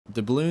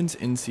Doubloons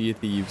in Sea of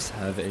Thieves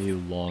have a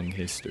long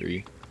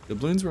history.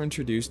 Doubloons were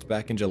introduced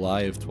back in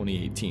July of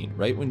 2018,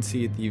 right when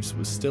Sea of Thieves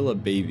was still a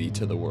baby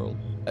to the world.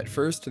 At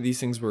first, these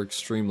things were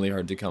extremely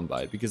hard to come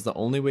by because the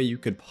only way you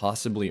could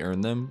possibly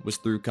earn them was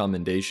through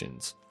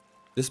commendations.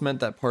 This meant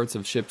that parts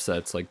of ship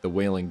sets like the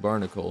Whaling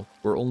Barnacle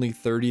were only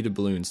 30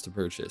 doubloons to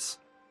purchase.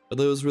 But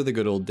those were the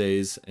good old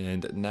days,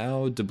 and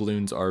now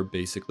doubloons are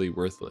basically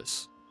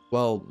worthless.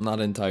 Well, not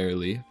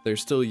entirely. They're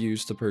still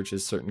used to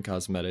purchase certain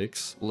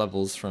cosmetics,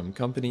 levels from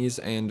companies,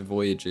 and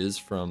voyages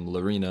from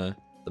Larina,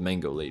 the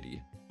Mango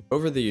Lady.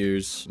 Over the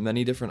years,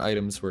 many different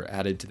items were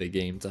added to the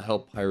game to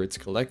help pirates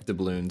collect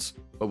doubloons,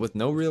 but with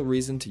no real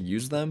reason to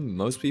use them,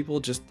 most people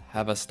just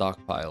have a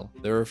stockpile.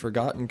 They're a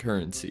forgotten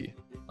currency.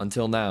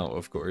 Until now,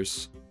 of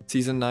course.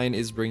 Season 9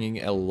 is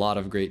bringing a lot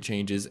of great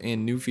changes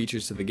and new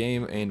features to the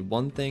game, and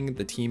one thing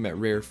the team at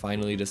Rare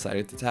finally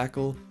decided to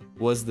tackle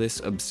was this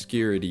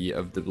obscurity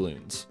of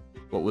doubloons.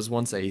 What was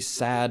once a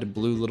sad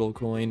blue little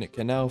coin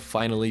can now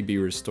finally be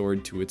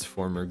restored to its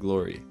former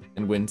glory.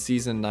 And when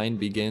Season 9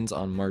 begins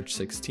on March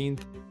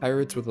 16th,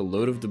 pirates with a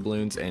load of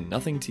doubloons and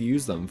nothing to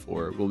use them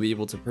for will be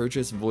able to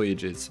purchase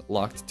voyages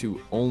locked to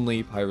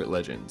only pirate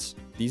legends.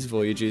 These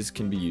voyages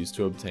can be used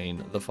to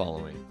obtain the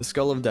following: the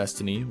Skull of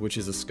Destiny, which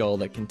is a skull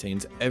that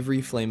contains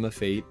every flame of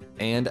fate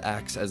and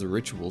acts as a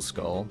ritual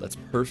skull that's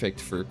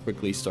perfect for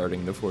quickly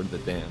starting the Fort of the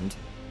Damned.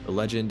 The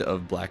Legend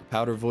of Black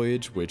Powder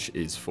Voyage, which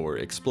is for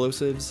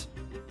explosives,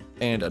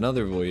 and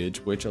another voyage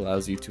which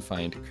allows you to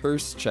find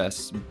cursed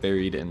chests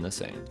buried in the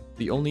sand.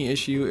 The only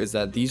issue is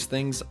that these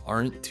things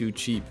aren't too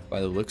cheap by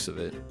the looks of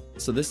it.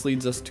 So this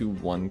leads us to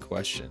one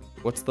question: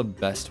 what's the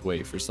best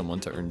way for someone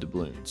to earn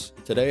doubloons?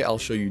 Today I'll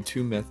show you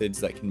two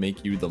methods that can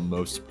make you the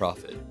most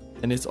profit.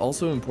 And it's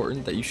also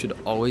important that you should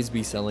always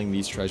be selling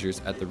these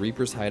treasures at the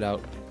Reaper's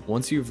hideout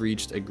once you've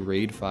reached a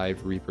grade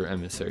 5 Reaper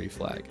Emissary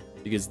flag,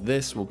 because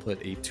this will put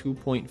a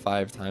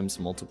 2.5 times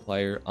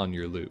multiplier on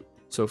your loot.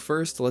 So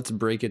first, let's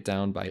break it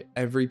down by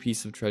every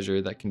piece of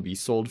treasure that can be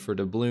sold for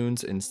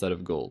doubloons instead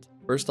of gold.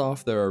 First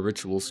off, there are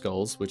ritual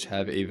skulls, which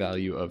have a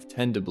value of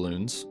 10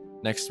 doubloons.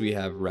 Next, we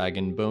have rag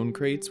and bone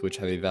crates, which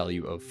have a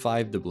value of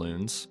 5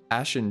 doubloons.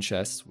 Ashen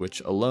chests,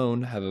 which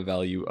alone have a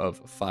value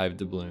of 5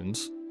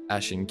 doubloons.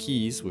 Ashen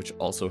keys, which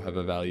also have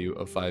a value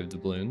of 5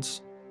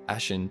 doubloons.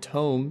 Ashen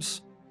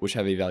tomes, which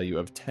have a value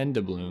of 10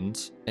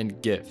 doubloons.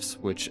 And gifts,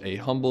 which a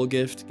humble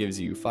gift gives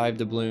you 5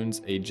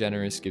 doubloons, a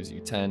generous gives you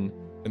 10,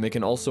 and they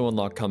can also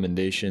unlock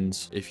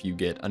commendations if you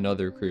get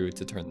another crew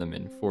to turn them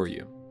in for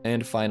you.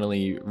 And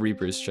finally,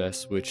 Reaper's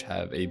chests, which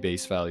have a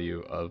base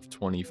value of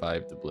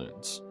 25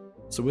 doubloons.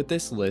 So with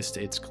this list,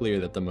 it's clear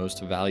that the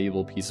most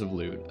valuable piece of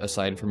loot,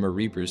 aside from a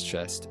Reaper's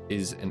chest,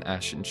 is an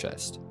Ashen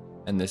Chest.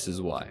 And this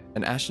is why.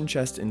 An Ashen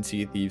Chest in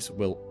Sea of Thieves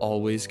will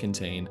always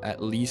contain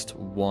at least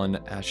one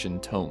Ashen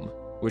Tome,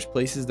 which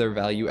places their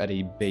value at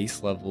a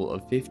base level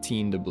of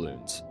 15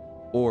 doubloons,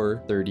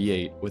 or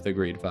 38 with a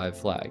grade 5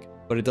 flag.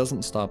 But it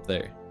doesn't stop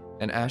there.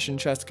 An Ashen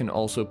Chest can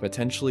also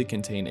potentially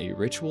contain a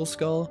ritual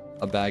skull,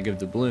 a bag of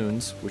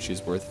doubloons, which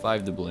is worth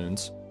 5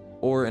 doubloons,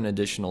 or an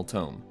additional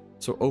tome.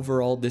 So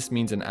overall, this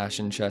means an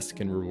Ashen Chest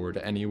can reward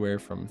anywhere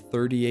from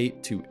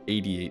 38 to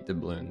 88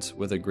 doubloons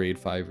with a grade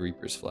 5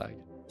 Reaper's flag.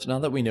 So now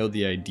that we know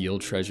the ideal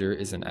treasure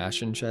is an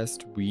Ashen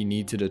Chest, we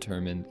need to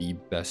determine the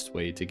best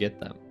way to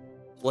get them.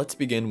 Let's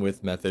begin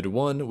with method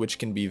 1, which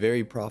can be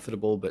very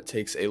profitable but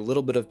takes a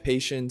little bit of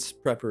patience,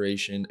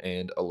 preparation,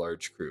 and a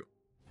large crew.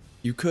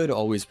 You could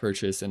always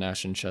purchase an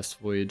Ashen Chest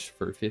voyage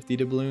for 50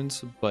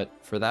 doubloons, but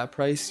for that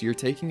price, you're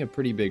taking a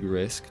pretty big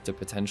risk to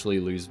potentially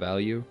lose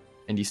value,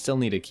 and you still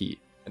need a key.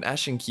 An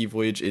Ashen Key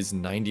voyage is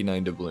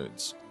 99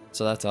 doubloons,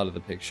 so that's out of the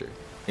picture.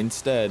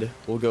 Instead,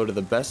 we'll go to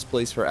the best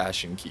place for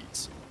Ashen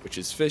Keys, which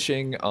is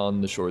fishing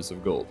on the shores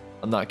of gold.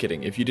 I'm not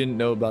kidding, if you didn't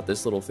know about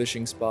this little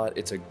fishing spot,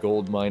 it's a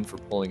gold mine for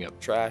pulling up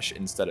trash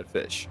instead of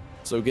fish.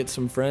 So get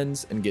some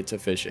friends and get to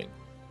fishing.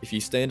 If you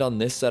stand on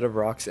this set of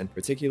rocks in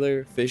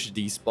particular, fish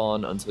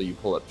despawn until you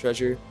pull up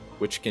treasure,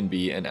 which can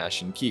be an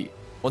Ashen Key.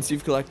 Once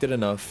you've collected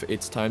enough,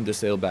 it's time to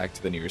sail back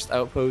to the nearest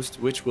outpost,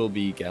 which will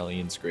be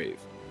Galleon's Grave.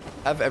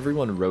 Have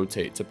everyone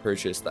rotate to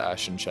purchase the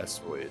Ashen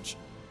Chest voyage.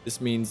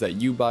 This means that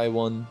you buy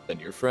one, then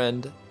your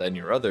friend, then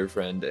your other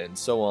friend, and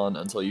so on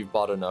until you've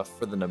bought enough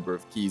for the number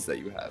of keys that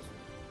you have.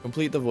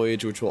 Complete the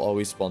voyage, which will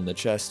always spawn the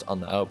chest on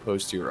the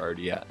outpost you're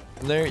already at.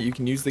 From there, you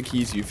can use the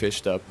keys you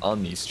fished up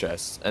on these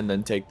chests, and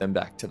then take them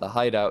back to the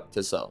hideout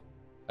to sell.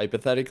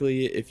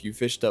 Hypothetically, if you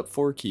fished up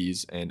 4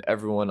 keys, and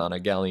everyone on a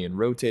galleon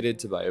rotated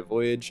to buy a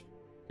voyage,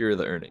 here are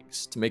the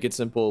earnings. To make it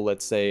simple,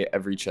 let's say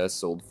every chest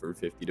sold for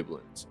 50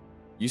 doubloons.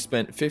 You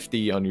spent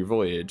 50 on your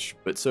voyage,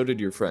 but so did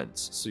your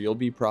friends, so you'll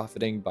be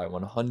profiting by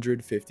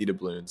 150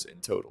 doubloons in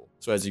total.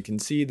 So as you can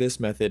see, this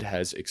method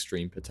has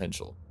extreme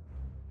potential.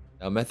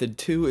 Now, method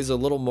 2 is a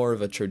little more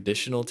of a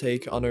traditional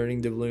take on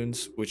earning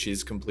doubloons, which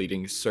is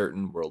completing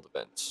certain world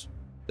events.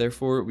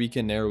 Therefore, we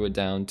can narrow it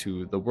down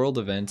to the world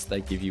events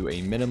that give you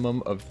a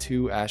minimum of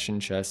 2 Ashen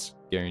Chests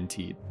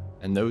guaranteed,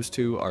 and those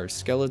two are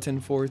Skeleton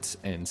Forts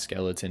and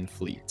Skeleton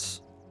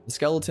Fleets. The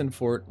skeleton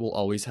fort will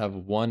always have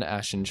one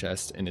Ashen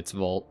Chest in its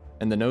vault,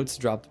 and the notes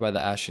dropped by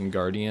the Ashen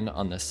Guardian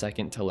on the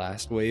second to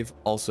last wave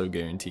also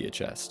guarantee a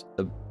chest.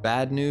 The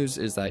bad news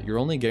is that you're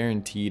only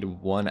guaranteed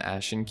one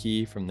Ashen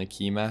key from the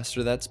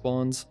Keymaster that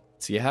spawns,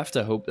 so you have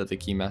to hope that the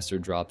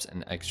Keymaster drops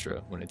an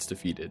extra when it's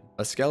defeated.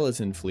 A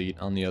skeleton fleet,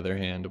 on the other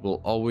hand,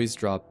 will always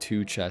drop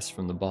 2 chests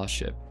from the boss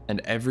ship,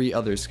 and every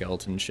other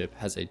skeleton ship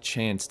has a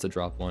chance to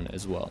drop one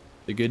as well.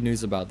 The good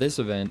news about this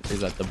event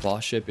is that the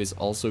boss ship is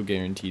also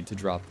guaranteed to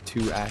drop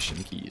 2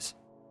 Ashen keys,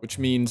 which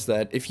means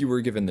that if you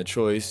were given the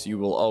choice, you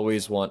will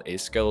always want a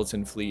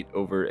skeleton fleet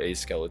over a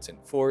skeleton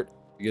fort,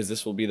 because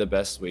this will be the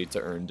best way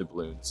to earn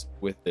doubloons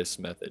with this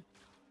method.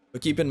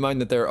 But keep in mind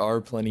that there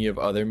are plenty of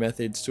other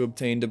methods to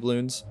obtain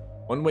doubloons.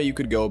 One way you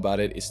could go about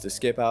it is to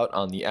skip out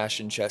on the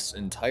Ashen chests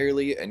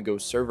entirely and go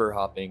server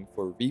hopping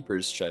for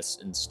Reaper's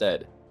chests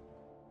instead.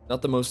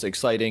 Not the most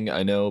exciting,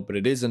 I know, but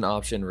it is an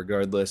option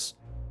regardless.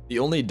 The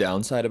only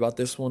downside about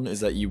this one is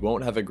that you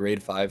won't have a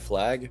grade 5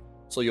 flag,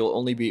 so you'll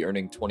only be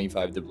earning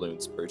 25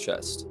 doubloons per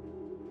chest.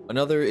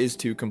 Another is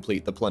to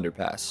complete the Plunder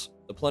Pass.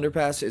 The Plunder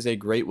Pass is a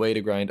great way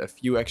to grind a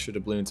few extra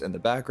doubloons in the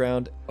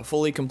background. A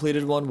fully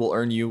completed one will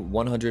earn you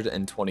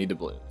 120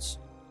 doubloons.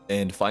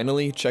 And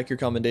finally, check your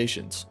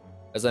commendations.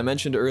 As I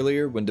mentioned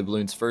earlier, when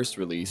doubloons first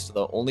released,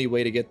 the only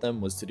way to get them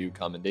was to do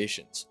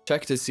commendations.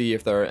 Check to see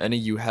if there are any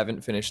you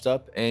haven't finished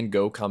up, and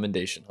go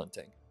commendation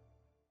hunting.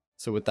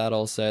 So with that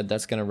all said,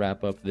 that's going to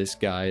wrap up this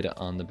guide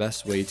on the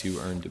best way to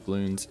earn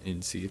doubloons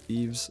in Sea of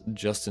Thieves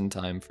just in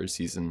time for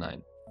Season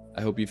 9.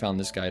 I hope you found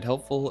this guide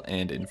helpful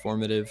and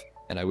informative,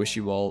 and I wish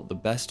you all the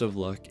best of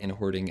luck in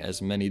hoarding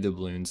as many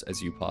doubloons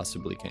as you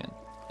possibly can.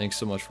 Thanks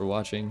so much for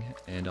watching,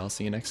 and I'll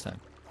see you next time.